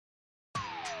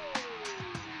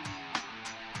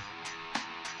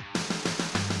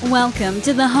Welcome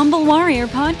to the Humble Warrior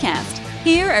Podcast.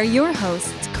 Here are your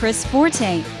hosts, Chris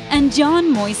Forte and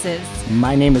John Moises.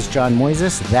 My name is John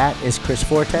Moises. That is Chris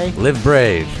Forte. Live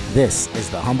brave. This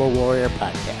is the Humble Warrior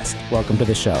Podcast. Welcome to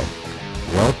the show.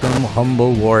 Welcome,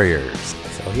 Humble Warriors.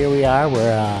 So here we are.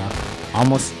 We're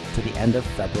almost to the end of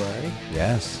February.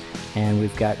 Yes. And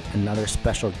we've got another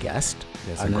special guest.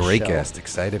 Yes, a great guest.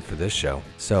 Excited for this show.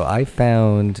 So I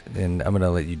found, and I'm going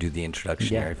to let you do the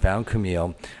introduction here. I found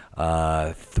Camille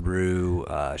through,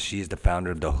 she's the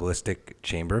founder of the Holistic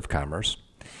Chamber of Commerce.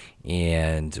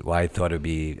 And why I thought it would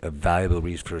be a valuable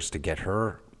resource to get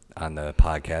her on the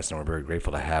podcast, and we're very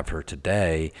grateful to have her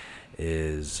today,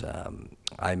 is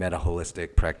I met a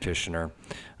holistic practitioner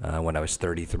when I was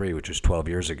 33, which was 12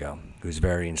 years ago, who was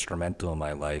very instrumental in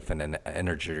my life and an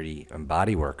energy and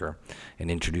body worker, and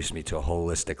introduced me to a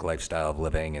holistic lifestyle of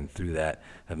living. And through that,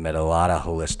 I've met a lot of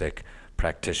holistic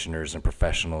practitioners and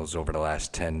professionals over the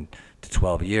last 10 to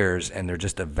 12 years, and they're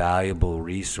just a valuable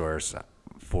resource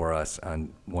for us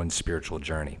on one spiritual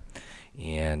journey.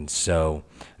 And so,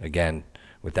 again,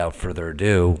 without further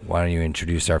ado, why don't you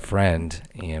introduce our friend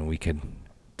and we could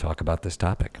talk about this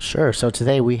topic. Sure. So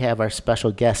today we have our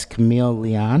special guest, Camille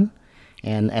Leon.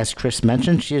 And as Chris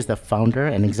mentioned, she is the founder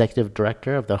and executive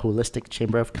director of the Holistic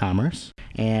Chamber of Commerce.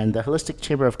 And the Holistic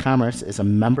Chamber of Commerce is a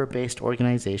member-based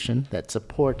organization that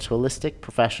supports holistic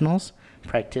professionals,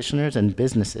 practitioners, and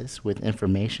businesses with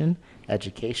information,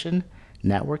 education,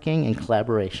 networking, and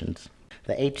collaborations.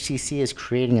 The HCC is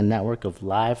creating a network of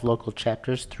live local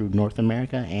chapters through North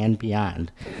America and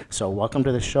beyond. So welcome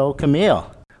to the show,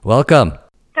 Camille. Welcome.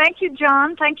 Thank you,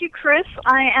 John. Thank you, Chris.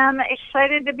 I am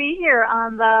excited to be here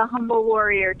on the Humble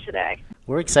Warrior today.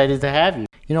 We're excited to have you.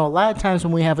 You know, a lot of times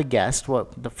when we have a guest,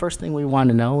 the first thing we want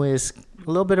to know is a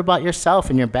little bit about yourself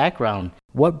and your background.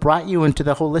 What brought you into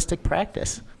the holistic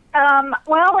practice?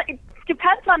 Well, it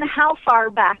depends on how far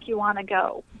back you want to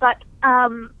go. But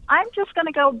I'm just going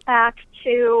to go back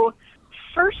to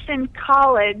first in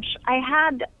college.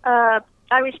 I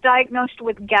was diagnosed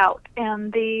with gout,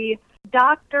 and the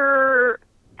doctor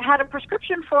had a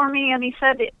prescription for me, and he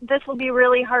said, this will be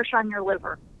really harsh on your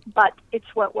liver, but it's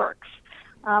what works.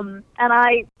 And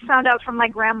I found out from my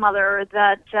grandmother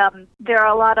that there are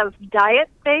a lot of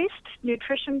diet-based,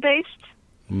 nutrition-based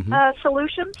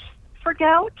solutions for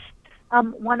gout,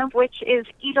 one of which is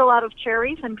eat a lot of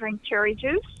cherries and drink cherry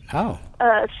juice. Oh.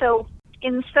 So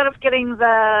instead of getting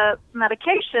the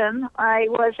medication, I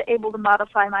was able to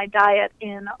modify my diet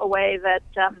in a way that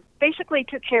basically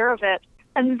took care of it.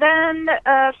 And then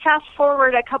fast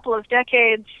forward a couple of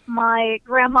decades, my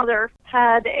grandmother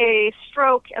had a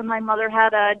stroke and my mother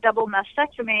had a double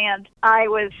mastectomy, and I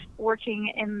was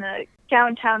working in the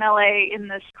downtown LA in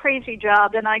this crazy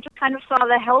job, and I just kind of saw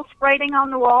the health writing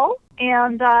on the wall,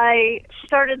 and I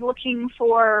started looking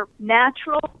for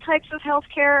natural types of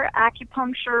healthcare,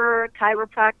 acupuncture,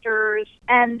 chiropractors,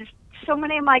 and so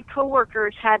many of my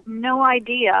coworkers had no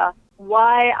idea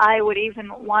why I would even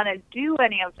want to do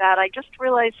any of that. I just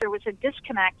realized there was a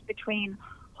disconnect between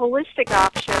holistic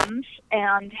options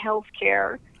and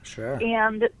healthcare. Sure.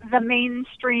 And the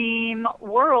mainstream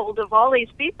world of all these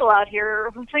people out here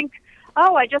who think,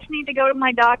 oh, I just need to go to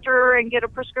my doctor and get a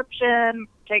prescription,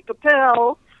 take a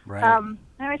pill. Right. And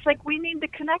it's like, we need to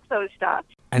connect those dots.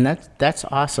 And that's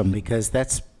awesome, because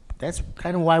that's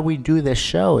kind of why we do this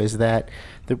show, is that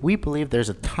we believe there's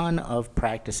a ton of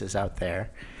practices out there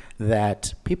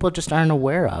that people just aren't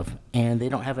aware of, and they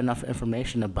don't have enough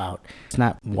information about. It's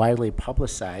not widely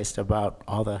publicized about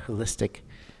all the holistic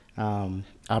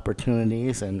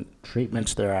opportunities and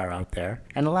treatments there are out there.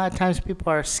 And a lot of times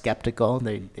people are skeptical.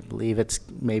 They believe it's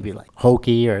maybe like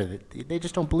hokey, or they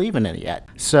just don't believe in it yet.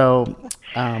 So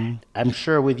I'm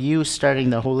sure with you starting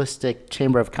the Holistic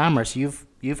Chamber of Commerce,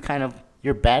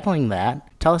 you're battling that.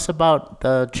 Tell us about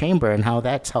the chamber and how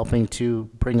that's helping to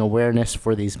bring awareness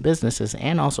for these businesses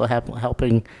and also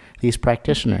helping these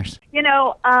practitioners. You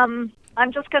know, I'm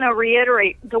just going to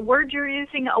reiterate, the word you're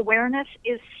using, awareness,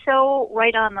 is so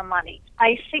right on the money.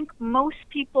 I think most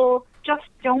people just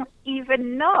don't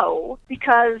even know,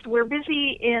 because we're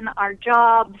busy in our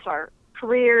jobs, our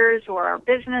careers, or our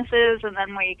businesses, and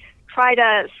then we try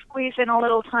to squeeze in a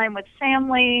little time with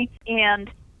family and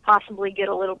possibly get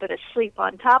a little bit of sleep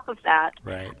on top of that.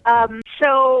 Right.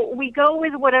 So we go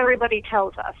with what everybody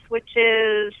tells us, which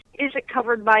is it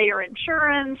covered by your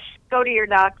insurance? go to your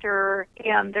doctor,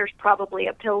 and there's probably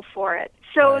a pill for it.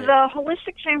 So Right. the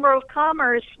Holistic Chamber of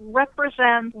Commerce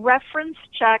represents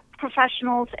reference-checked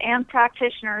professionals and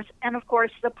practitioners, and of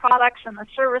course the products and the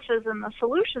services and the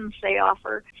solutions they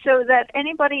offer, so that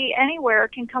anybody anywhere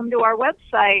can come to our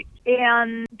website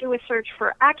and do a search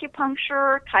for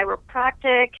acupuncture,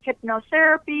 chiropractic,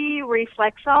 hypnotherapy,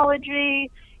 reflexology,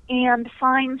 and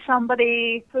find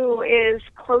somebody who is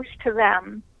close to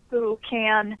them, who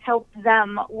can help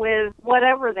them with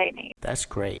whatever they need. That's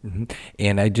great.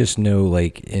 And I just know,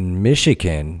 like in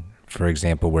Michigan, for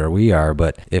example, where we are,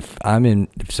 but if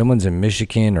someone's in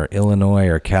Michigan or Illinois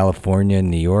or California,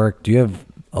 New York, do you have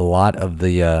a lot of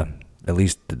the, at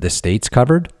least the states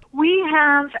covered? We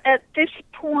have, at this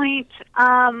point,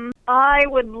 I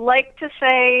would like to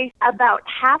say about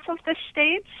half of the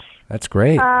states. That's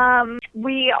great.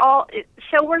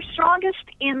 So we're strongest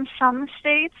in some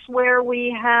states where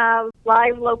we have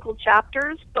live local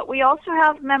chapters, but we also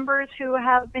have members who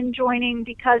have been joining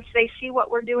because they see what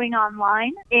we're doing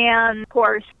online. And of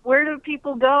course, where do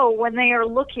people go when they are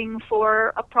looking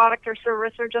for a product or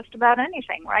service or just about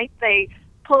anything, right? They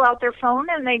pull out their phone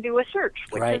and they do a search,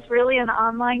 which Right. is really an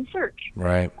online search.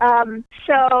 Right.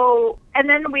 And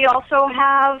then we also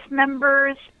have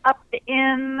members up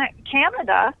in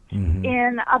Canada,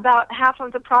 in about half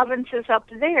of the provinces up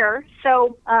there.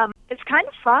 So it's kind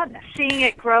of fun seeing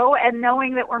it grow and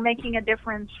knowing that we're making a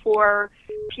difference for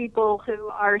people who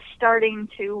are starting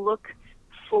to look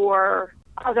for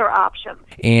other options.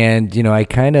 And, I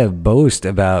kind of boast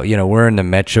about, we're in the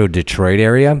Metro Detroit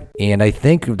area. And I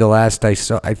think the last I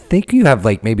saw, I think you have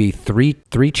like maybe three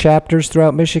chapters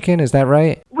throughout Michigan. Is that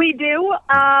right? We do.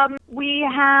 We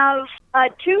have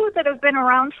two that have been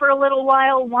around for a little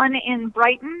while, one in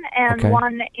Brighton and Okay.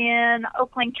 one in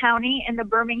Oakland County in the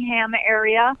Birmingham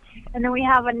area. And then we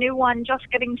have a new one just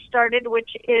getting started,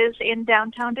 which is in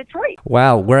downtown Detroit.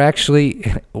 Wow, we're actually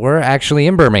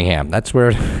in Birmingham. That's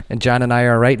where John and I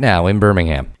are right now, in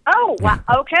Birmingham. Oh, wow.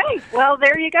 Okay. Well,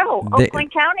 there you go.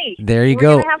 Oakland County. There you We're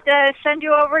go. We're going to have to send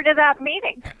you over to that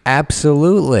meeting.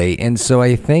 Absolutely. And so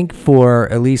I think for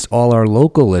at least all our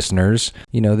local listeners,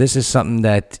 this is something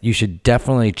that you should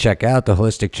definitely check out, the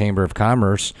Holistic Chamber of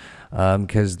Commerce,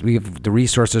 because we have the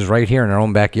resources right here in our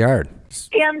own backyard.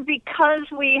 And because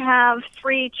we have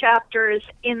 3 chapters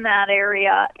in that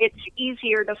area, it's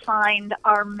easier to find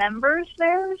our members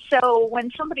there. So when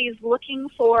somebody is looking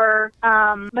for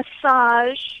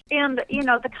massage and,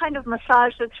 the kind of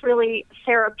massage that's really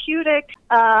therapeutic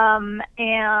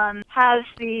and has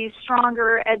the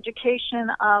stronger education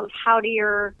of how do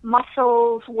your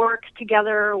muscles work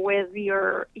together with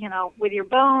your, with your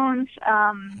bones,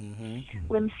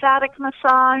 lymphatic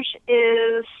massage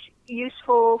is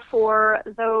useful for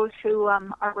those who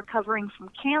are recovering from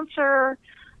cancer.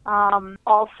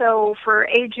 Also for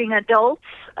aging adults,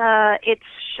 it's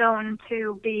shown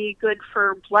to be good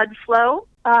for blood flow.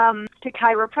 To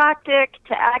chiropractic,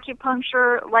 to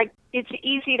acupuncture, like it's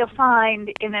easy to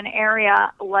find in an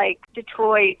area like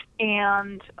Detroit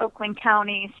and Oakland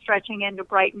County stretching into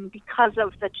Brighton because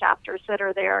of the chapters that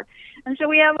are there. And so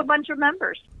we have a bunch of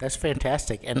members. That's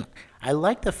fantastic. And I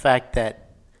like the fact that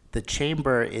the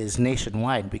chamber is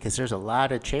nationwide because there's a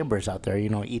lot of chambers out there.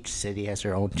 Each city has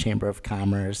their own chamber of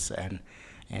commerce,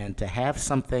 and to have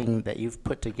something that you've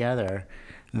put together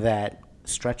that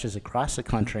stretches across the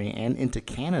country and into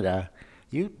Canada,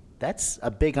 that's a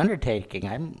big undertaking.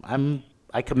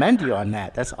 I commend you on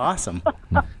that. That's awesome.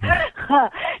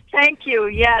 Thank you.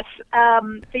 Yes.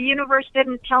 The universe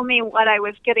didn't tell me what I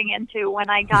was getting into when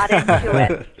I got into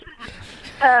it.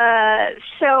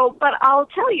 But I'll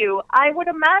tell you, I would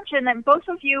imagine that both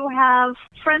of you have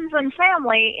friends and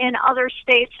family in other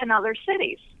states and other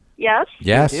cities. Yes?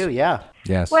 Yes. We do, yeah.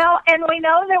 Yes. Well, and we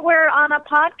know that we're on a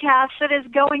podcast that is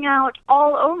going out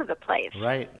all over the place.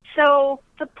 Right. So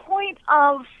the point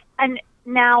of an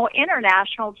now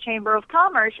International Chamber of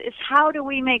Commerce is how do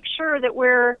we make sure that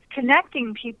we're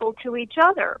connecting people to each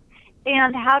other?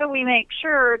 And how do we make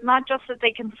sure not just that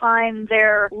they can find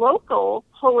their local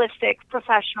holistic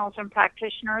professionals and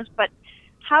practitioners, but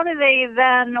how do they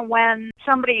then, when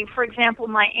somebody, for example,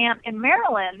 my aunt in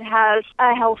Maryland has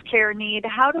a healthcare need,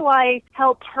 how do I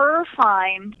help her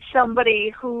find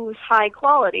somebody who's high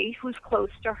quality, who's close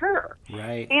to her?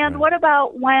 Right. And what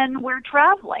about when we're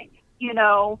traveling?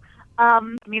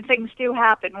 Things do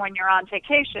happen when you're on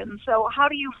vacation. So how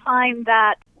do you find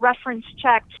that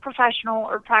reference-checked professional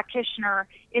or practitioner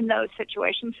in those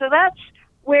situations? So that's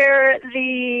where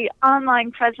the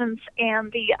online presence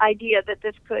and the idea that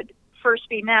this could first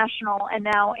be national and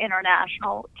now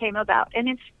international came about. And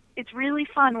it's really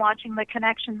fun watching the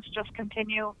connections just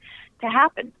continue to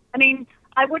happen.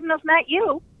 I wouldn't have met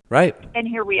you Right. And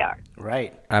here we are.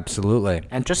 Right. Absolutely.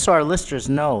 And just so our listeners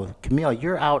know, Camille,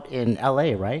 you're out in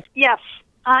L.A., right? Yes,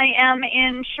 I am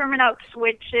in Sherman Oaks,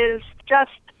 which is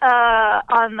just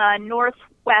on the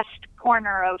northwest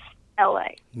corner of LA.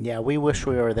 Yeah, we wish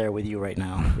we were there with you right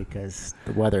now because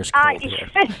the weather's cold here.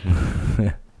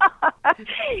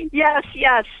 Yes,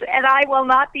 and I will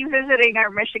not be visiting our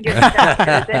Michigan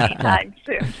doctors anytime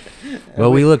soon.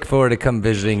 Well, we look forward to come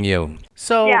visiting you.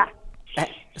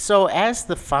 So as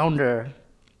the founder,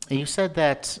 you said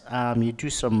that you do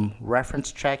some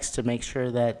reference checks to make sure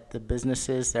that the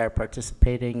businesses that are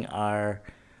participating are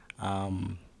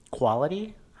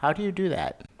quality. How do you do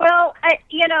that? Well,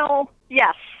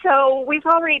 yes. So we've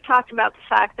already talked about the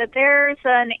fact that there's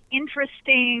an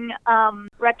interesting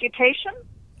reputation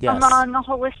among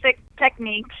holistic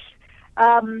techniques,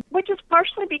 which is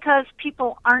partially because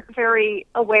people aren't very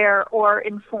aware or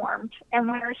informed, and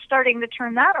we're starting to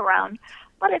turn that around.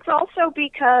 But it's also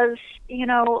because,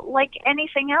 like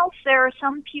anything else, there are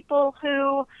some people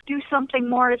who do something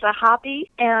more as a hobby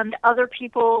and other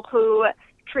people who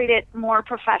treat it more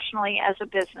professionally as a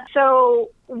business.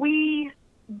 So we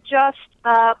just,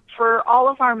 for all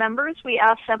of our members, we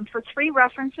ask them for 3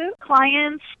 references,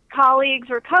 clients, colleagues,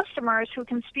 or customers who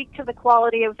can speak to the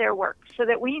quality of their work so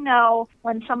that we know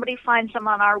when somebody finds them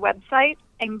on our website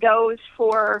and goes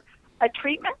for a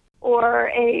treatment or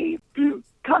a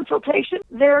consultation,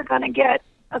 they're going to get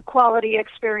a quality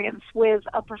experience with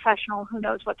a professional who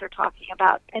knows what they're talking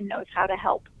about and knows how to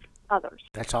help others.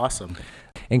 That's awesome.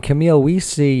 And Camille, we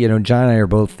see, John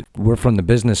and I we're from the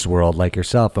business world like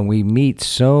yourself, and we meet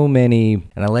so many,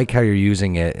 and I like how you're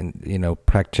using it, and,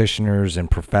 practitioners and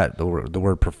the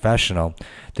word professional.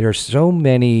 There are so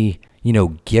many,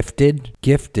 gifted,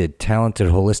 talented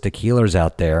holistic healers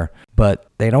out there,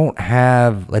 but they don't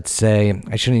have, let's say,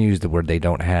 I shouldn't use the word they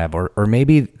don't have, or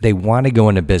maybe they want to go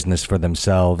into business for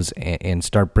themselves and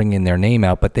start bringing their name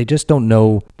out, but they just don't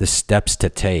know the steps to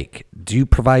take. Do you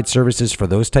provide services for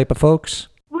those type of folks?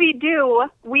 We do.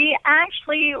 We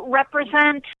actually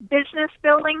represent business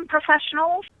building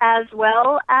professionals as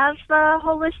well as the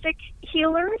holistic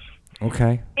healers.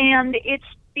 Okay. And it's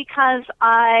because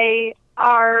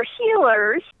our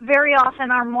healers very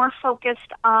often are more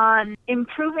focused on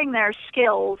improving their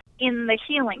skills in the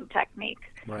healing technique,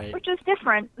 right, which is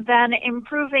different than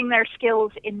improving their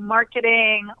skills in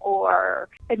marketing or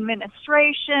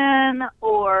administration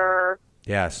or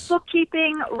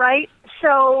bookkeeping, right?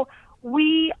 So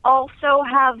we also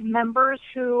have members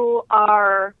who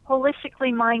are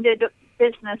holistically minded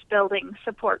business building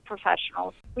support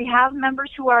professionals. We have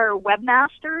members who are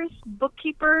webmasters,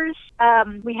 bookkeepers.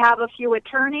 We have a few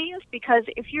attorneys, because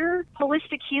if your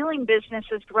holistic healing business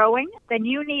is growing, then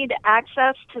you need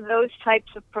access to those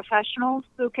types of professionals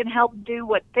who can help do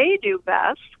what they do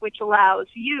best, which allows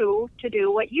you to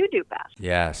do what you do best.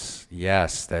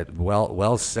 Yes, that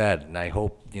well said. And I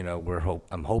hope,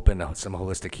 I'm hoping some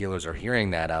holistic healers are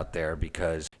hearing that out there,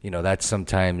 because, that's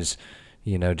sometimes,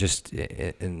 just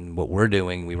in what we're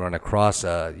doing, we run across,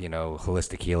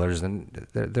 holistic healers, and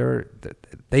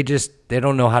they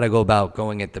don't know how to go about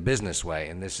going it the business way.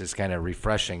 And this is kind of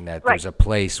refreshing that there's a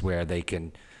place where they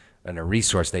can, and a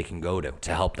resource they can go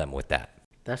to help them with that.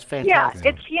 That's fantastic.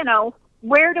 Yeah, it's,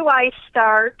 where do I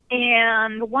start?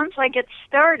 And once I get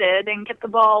started and get the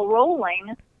ball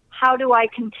rolling, how do I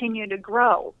continue to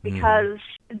grow? Because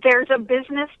there's a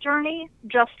business journey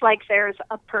just like there's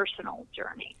a personal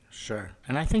journey. Sure.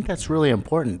 And I think that's really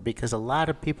important, because a lot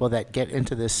of people that get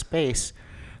into this space,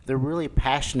 they're really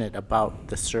passionate about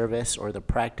the service or the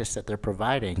practice that they're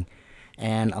providing.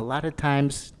 And a lot of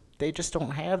times they just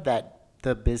don't have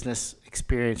the business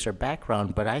experience or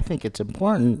background. But I think it's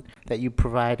important that you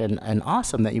provide and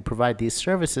awesome that you provide these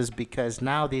services, because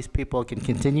now these people can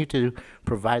continue to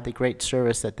provide the great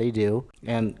service that they do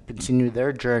and continue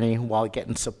their journey while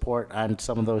getting support on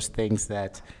some of those things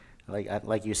that,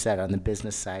 like you said, on the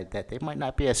business side, that they might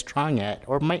not be as strong at,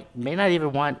 or may not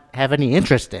even have any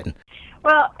interest in.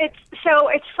 Well, it's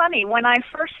funny. When I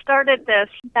first started this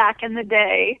back in the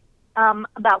day,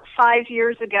 about 5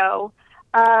 years ago,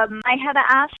 I had to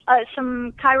ask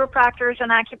some chiropractors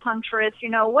and acupuncturists,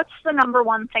 what's the number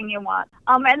one thing you want?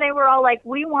 And they were all like,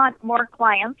 we want more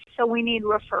clients, so we need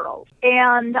referrals.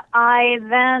 And I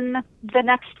then, the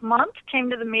next month, came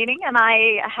to the meeting, and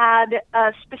I had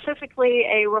specifically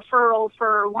a referral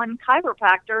for one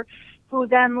chiropractor who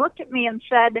then looked at me and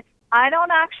said, I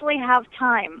don't actually have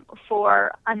time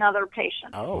for another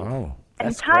patient. Oh,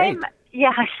 that's and time, great.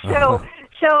 Yeah,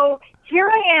 so here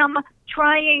I am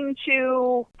trying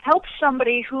to help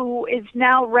somebody who is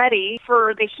now ready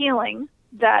for the healing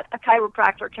that a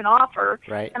chiropractor can offer.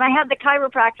 Right. And I had the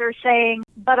chiropractor saying,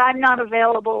 but I'm not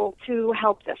available to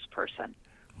help this person.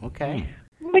 Okay.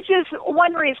 Which is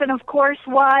one reason, of course,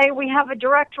 why we have a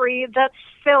directory that's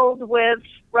filled with,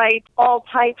 right, all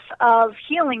types of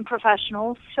healing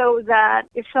professionals, so that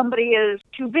if somebody is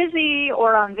too busy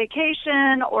or on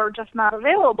vacation or just not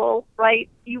available, right,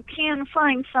 you can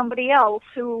find somebody else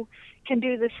who can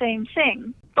do the same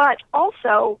thing. But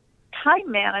also,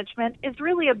 time management is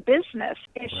really a business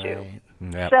issue.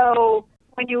 Right. Yep. So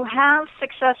when you have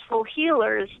successful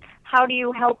healers, how do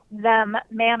you help them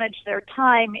manage their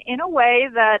time in a way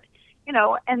that,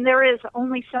 and there is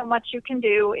only so much you can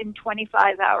do in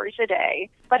 25 hours a day,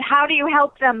 but how do you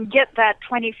help them get that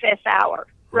 25th hour,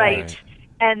 right?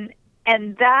 And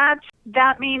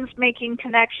that means making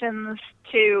connections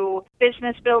to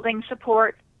business building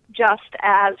support, just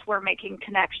as we're making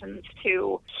connections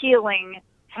to healing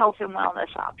health and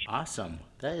wellness options. Awesome.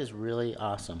 That is really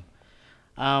awesome.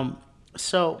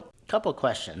 So, couple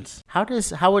questions.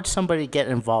 How would somebody get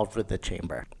involved with the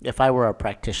chamber if I were a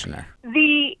practitioner?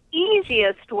 The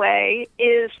easiest way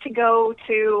is to go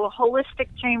to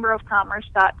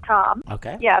holisticchamberofcommerce.com.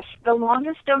 Okay. Yes, the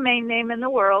longest domain name in the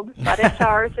world, but it's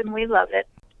ours and we love it.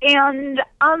 And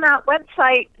on that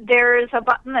website, there's a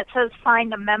button that says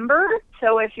Find a Member.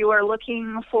 So if you are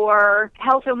looking for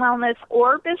health and wellness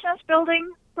or business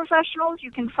building professionals,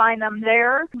 you can find them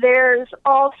there. There's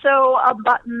also a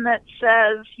button that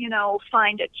says,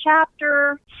 find a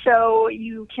chapter, so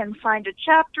you can find a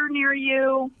chapter near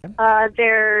you.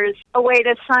 There's a way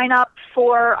to sign up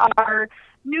for our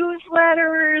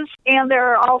newsletters, and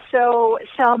there are also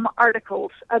some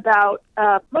articles about,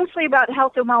 mostly about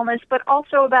health and wellness, but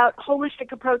also about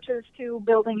holistic approaches to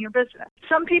building your business.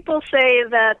 Some people say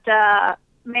that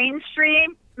Main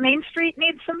Street needs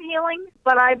some healing,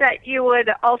 but I bet you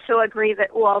would also agree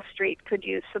that Wall Street could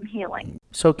use some healing.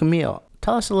 So, Camille,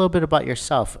 tell us a little bit about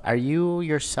yourself. Are you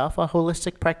yourself a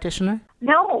holistic practitioner?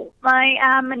 No, I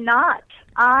am not.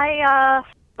 I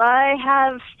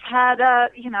have had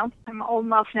I'm old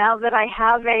enough now that I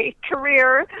have a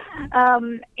career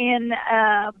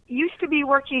used to be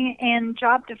working in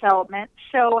job development,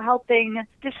 so helping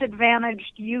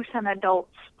disadvantaged youth and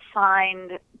adults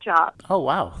find jobs. Oh,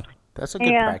 wow. That's a good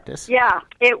practice. Yeah,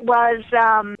 it was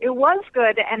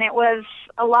good, and it was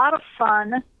a lot of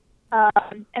fun,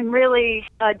 and really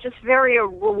just very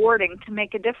rewarding to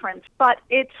make a difference. But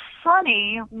it's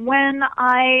funny, when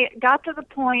I got to the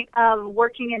point of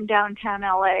working in downtown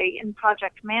LA in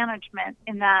project management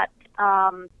in that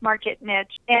market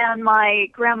niche, and my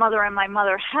grandmother and my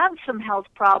mother had some health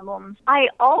problems, I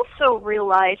also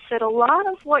realized that a lot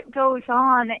of what goes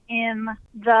on in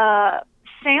the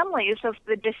families of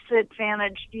the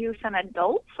disadvantaged youth and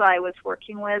adults I was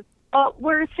working with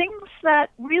were things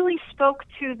that really spoke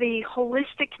to the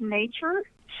holistic nature.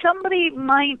 Somebody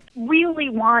might really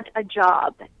want a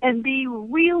job and be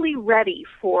really ready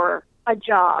for a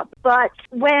job, but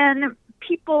when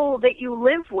people that you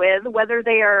live with, whether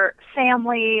they are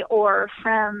family or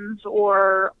friends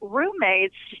or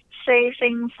roommates, say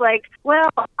things like, well,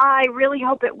 I really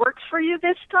hope it works for you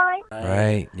this time.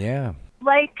 Right, yeah.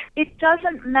 Like, it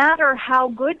doesn't matter how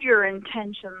good your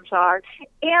intentions are.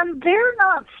 And they're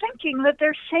not thinking that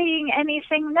they're saying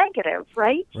anything negative,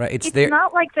 right? Right. It's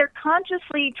not like they're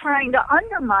consciously trying to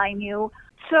undermine you.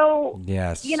 So,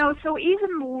 yes. So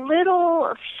even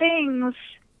little things,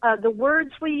 the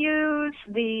words we use,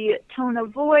 the tone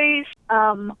of voice,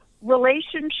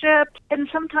 relationships, and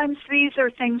sometimes these are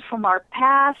things from our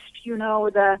past,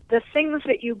 the things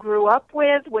that you grew up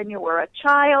with when you were a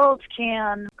child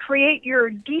can create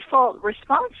your default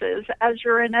responses as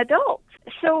you're an adult.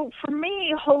 So for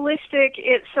me, holistic,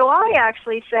 so I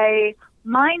actually say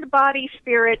mind, body,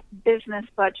 spirit, business,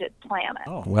 budget, planet.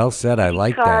 Oh, well said. I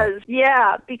like that.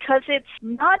 Yeah, because it's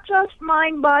not just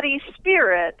mind, body,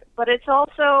 spirit, but it's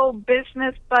also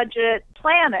business, budget,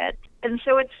 planet. And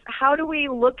so it's how do we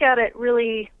look at it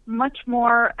really much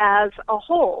more as a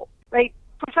whole, right?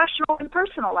 Professional and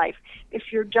personal life.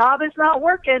 If your job is not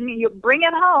working, you bring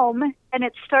it home and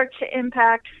it starts to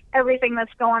impact everything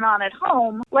that's going on at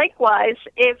home. Likewise,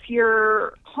 if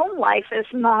your home life is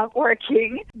not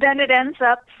working, then it ends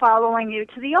up following you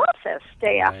to the office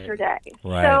day after day.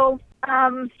 Right. So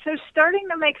starting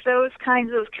to make those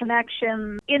kinds of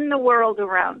connections in the world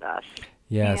around us.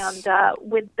 Yes. And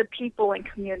with the people and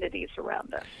communities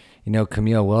around us.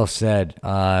 Camille, well said.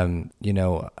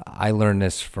 I learned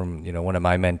this from, one of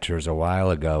my mentors a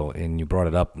while ago, and you brought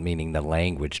it up, meaning the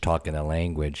language, talking the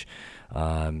language.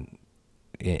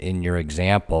 In your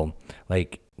example,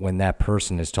 like when that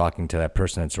person is talking to that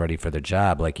person that's ready for the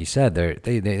job, like you said,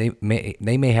 they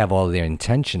may have all their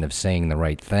intention of saying the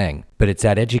right thing, but it's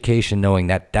that education knowing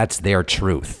that that's their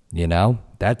truth,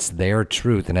 That's their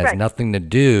truth and has Right. nothing to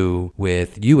do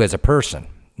with you as a person.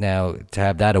 Now, to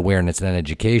have that awareness and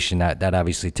education, that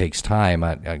obviously takes time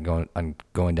on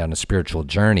going down a spiritual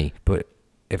journey. But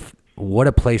what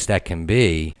a place that can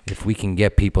be if we can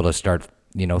get people to start,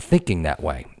 thinking that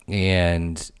way.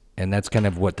 And that's kind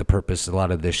of what the purpose of a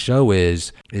lot of this show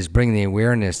is bringing the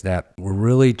awareness that we're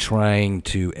really trying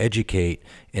to educate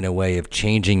in a way of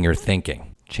changing your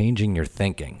thinking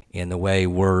and the way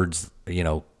words,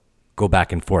 go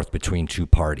back and forth between two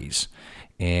parties.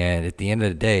 And at the end of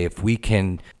the day, if we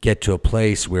can get to a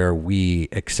place where we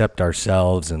accept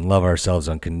ourselves and love ourselves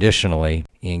unconditionally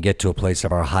and get to a place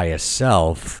of our highest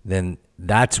self, then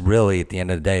that's really, at the end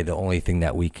of the day, the only thing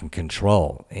that we can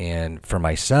control. And for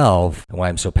myself, and why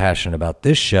I'm so passionate about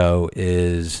this show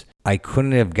is I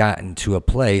couldn't have gotten to a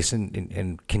place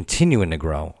and continuing to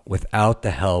grow without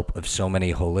the help of so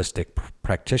many holistic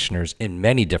practitioners in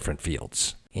many different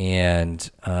fields. And,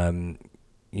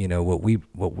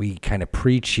 what we kind of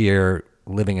preach here,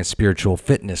 living a spiritual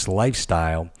fitness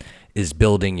lifestyle, is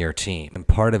building your team. And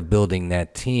part of building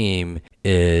that team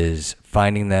is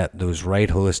finding those right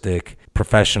holistic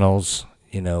professionals,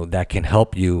 that can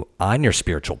help you on your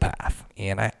spiritual path.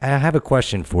 And I have a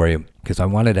question for you, because I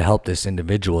wanted to help this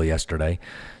individual yesterday.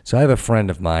 So I have a friend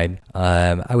of mine.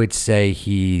 I would say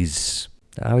he's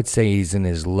in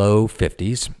his low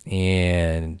 50s,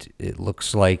 and it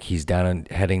looks like he's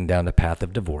heading down the path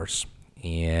of divorce.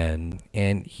 And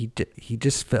he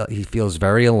feels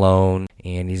very alone,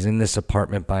 and he's in this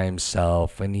apartment by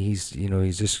himself, and he's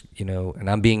just, and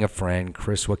I'm being a friend.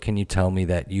 Chris, what can you tell me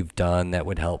that you've done that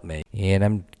would help me? And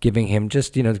I'm giving him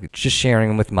just sharing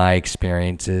him with my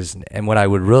experiences. And what I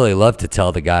would really love to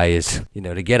tell the guy is,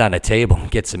 to get on a table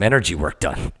and get some energy work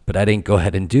done. But I didn't go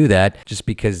ahead and do that just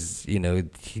because, he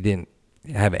didn't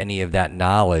have any of that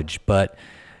knowledge. But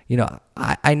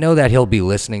I know that he'll be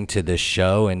listening to this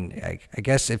show, and I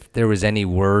guess if there was any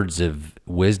words of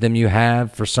wisdom you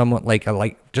have for someone like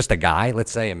just a guy,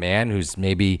 let's say a man who's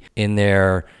maybe in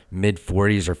their mid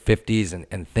 40s or 50s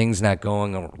and things not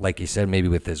going, like you said, maybe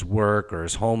with his work or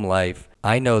his home life,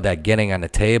 I know that getting on a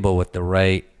table with the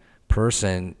right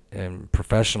person and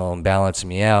professional and balance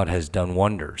me out has done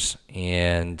wonders.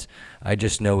 And I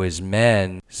just know as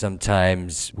men,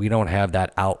 sometimes we don't have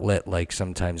that outlet like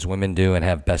sometimes women do and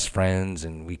have best friends,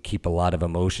 and we keep a lot of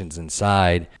emotions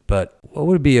inside. But what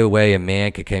would be a way a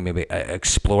man could kind of maybe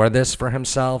explore this for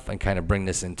himself and kind of bring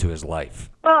this into his life?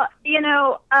 Well,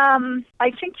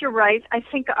 I think you're right. I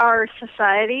think our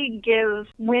society gives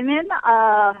women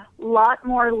a lot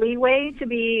more leeway to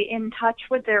be in touch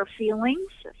with their feelings,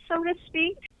 so to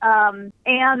speak,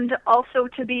 and also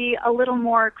to be a little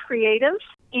more creative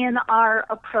in our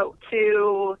approach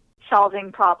to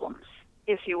solving problems,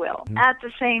 if you will. Mm-hmm. At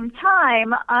the same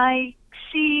time, I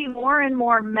see more and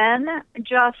more men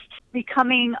just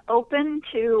becoming open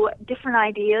to different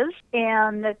ideas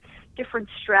and different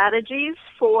strategies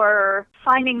for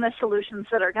finding the solutions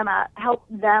that are going to help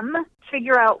them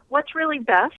figure out what's really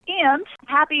best. And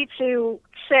happy to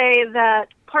say that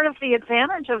part of the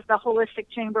advantage of the Holistic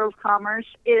Chamber of Commerce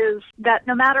is that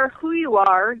no matter who you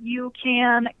are, you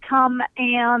can come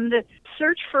and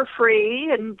search for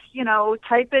free and,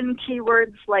 type in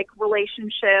keywords like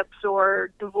relationships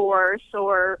or divorce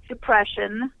or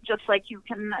depression, just like you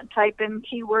can type in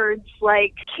keywords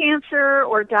like cancer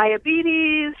or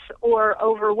diabetes or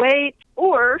overweight,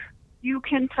 or you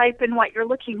can type in what you're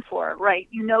looking for, right?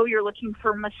 You're looking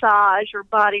for massage or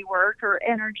body work or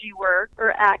energy work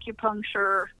or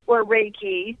acupuncture or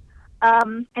Reiki.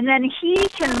 And then he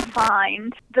can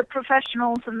find the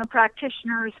professionals and the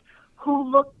practitioners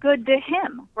who look good to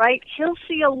him, right? He'll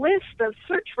see a list of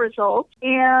search results,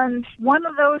 and one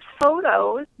of those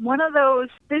photos, one of those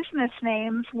business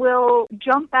names will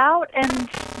jump out and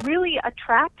really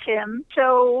attract him.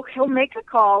 So he'll make a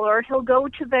call or he'll go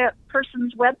to that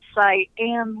person's website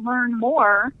and learn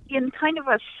more in kind of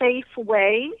a safe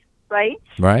way. Right?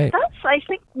 Right. That's, I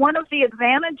think, one of the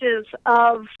advantages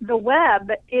of the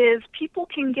web is people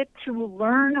can get to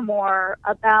learn more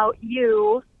about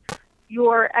you,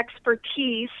 your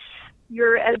expertise,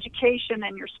 your education,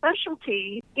 and your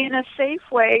specialty in a safe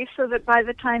way so that by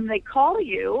the time they call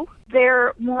you,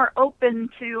 they're more open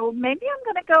to, maybe I'm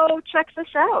going to go check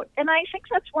this out. And I think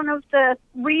that's one of the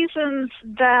reasons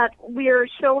that we're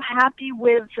so happy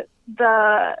with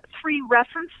the free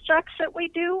reference checks that we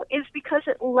do, is because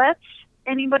it lets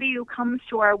anybody who comes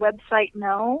to our website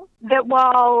know that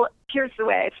while, here's the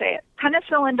way I say it,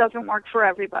 penicillin doesn't work for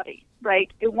everybody,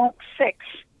 right? It won't fix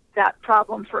that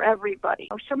problem for everybody.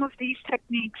 Some of these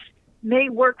techniques may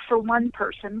work for one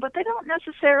person, but they don't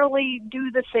necessarily do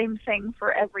the same thing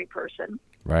for every person.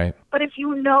 Right. But if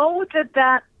you know that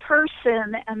that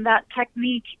person and that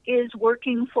technique is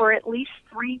working for at least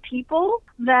 3 people,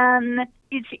 then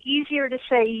it's easier to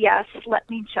say, yes, let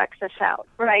me check this out,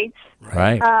 right?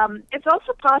 Right. It's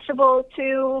also possible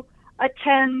to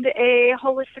attend a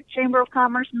Holistic Chamber of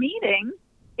Commerce meeting,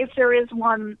 if there is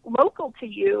one local to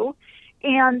you,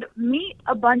 and meet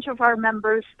a bunch of our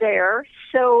members there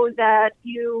so that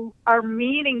you are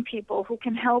meeting people who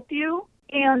can help you,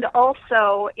 and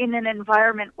also in an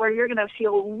environment where you're going to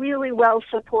feel really well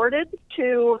supported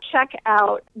to check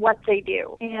out what they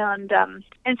do. And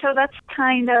so that's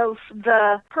kind of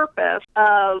the purpose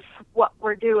of what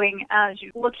we're doing as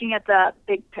you're looking at the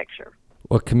big picture.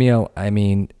 Well, Camille, I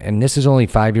mean, and this is only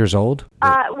 5 years old?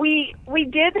 We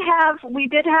did have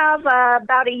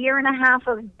about a year and a half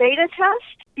of beta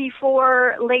test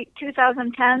before late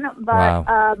 2010, but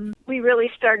wow. We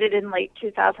really started in late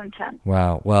 2010.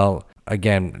 Wow. Well,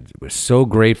 again, we're so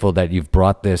grateful that you've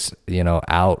brought this,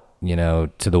 out,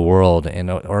 to the world,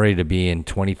 and already to be in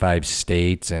 25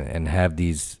 states and have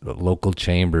these local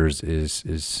chambers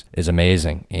is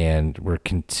amazing. And we'll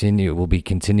continue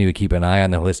to keep an eye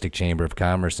on the Holistic Chamber of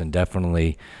Commerce, and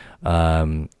definitely,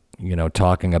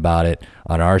 talking about it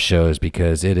on our shows,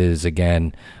 because it is,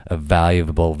 again, a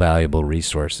valuable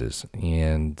resources.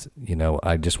 And,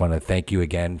 I just want to thank you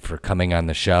again for coming on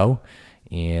the show,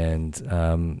 and,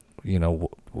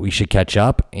 we should catch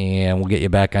up, and we'll get you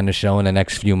back on the show in the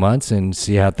next few months and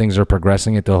see how things are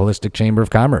progressing at the Holistic Chamber of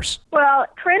Commerce. Well,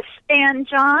 Chris and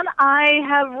John, I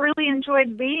have really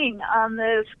enjoyed being on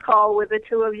this call with the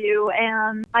two of you,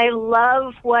 and I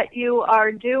love what you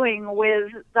are doing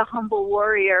with the Humble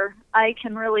Warrior. I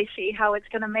can really see how it's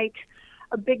going to make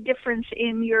a big difference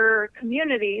in your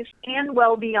communities and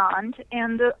well beyond,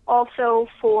 and also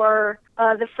for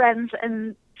the friends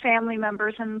and family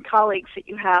members and colleagues that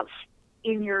you have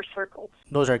in your circles.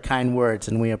 Those are kind words,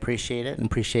 and we appreciate it and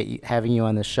appreciate having you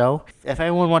on the show. If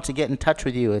anyone wants to get in touch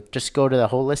with you, just go to the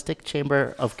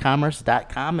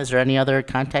holisticchamberofcommerce.com. Is there any other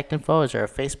contact info? Is there a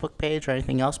Facebook page or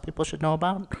anything else people should know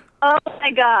about? Oh my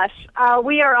gosh.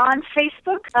 We are on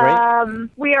Facebook.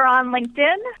 We are on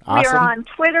LinkedIn. Awesome. We are on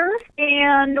Twitter.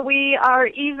 And we are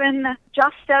even,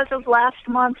 just as of last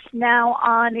month, now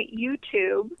on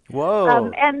YouTube. Whoa.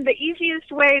 And the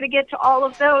easiest way to get to all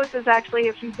of those is actually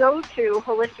if you go to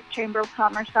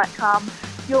holisticchamberofcommerce.com,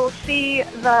 you'll see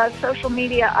the social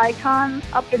media icons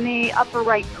up in the upper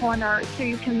right corner, so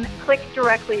you can click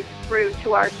directly through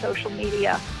to our social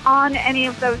media. On any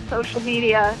of those social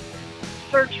media,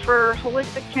 search for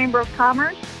Holistic Chamber of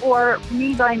Commerce or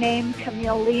me by name,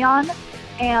 Camille Leon,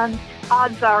 and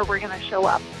odds are we're going to show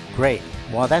up. Great.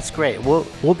 Well, that's great.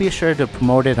 We'll be sure to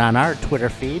promote it on our Twitter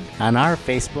feed, on our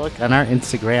Facebook, on our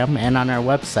Instagram, and on our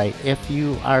website. If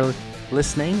you are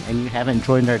listening and you haven't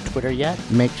joined our Twitter yet,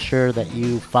 make sure that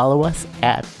you follow us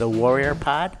at The Warrior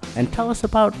Pod and tell us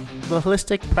about the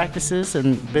holistic practices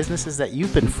and businesses that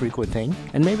you've been frequenting,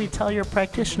 and maybe tell your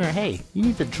practitioner, hey, you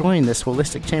need to join this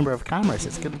Holistic Chamber of Commerce.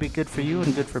 It's going to be good for you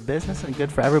and good for business and good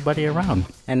for everybody around.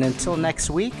 And until next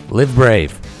week, live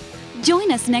brave. Join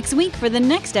us next week for the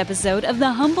next episode of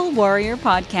the Humble Warrior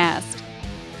Podcast.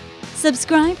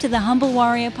 Subscribe to the Humble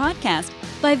Warrior Podcast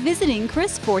by visiting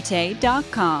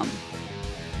chrisforte.com.